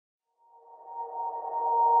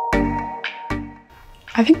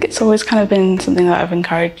I think it's always kind of been something that I've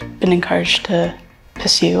been encouraged to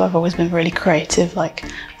pursue. I've always been really creative. Like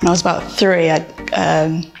when I was about 3,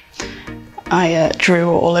 I drew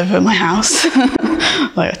all over my house.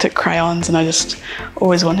 Like I took crayons and I just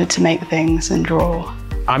always wanted to make things and draw.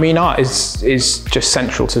 I mean, art is just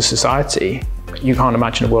central to society. You can't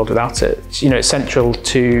imagine a world without it. You know, it's central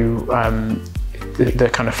to the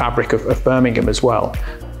kind of fabric of Birmingham as well.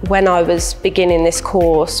 When I was beginning this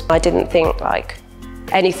course, I didn't think like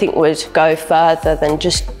anything would go further than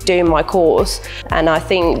just doing my course. And I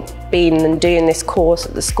think being and doing this course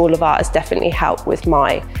at the School of Art has definitely helped with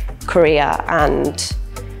my career and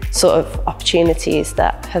sort of opportunities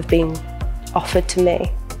that have been offered to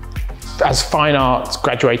me. As fine arts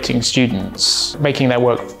graduating students, making their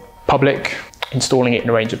work public, installing it in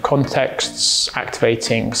a range of contexts,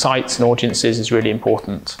 activating sites and audiences is really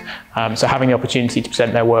important. So having the opportunity to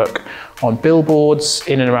present their work on billboards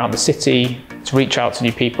in and around the city, to reach out to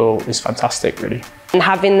new people is fantastic, really. And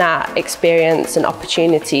having that experience and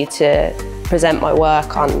opportunity to present my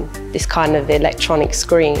work on this kind of electronic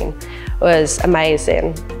screen was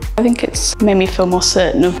amazing. I think it's made me feel more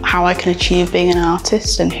certain of how I can achieve being an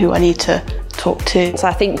artist and who I need to talk to. So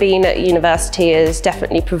I think being at university has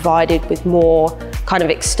definitely provided with more kind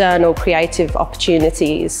of external creative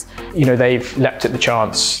opportunities. You know, they've leapt at the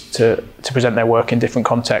chance to present their work in different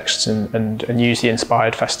contexts and use the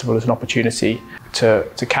Inspired Festival as an opportunity to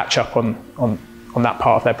catch up on that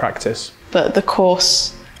part of their practice. But the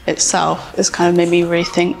course itself has kind of made me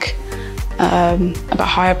rethink about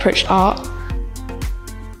how I approached art.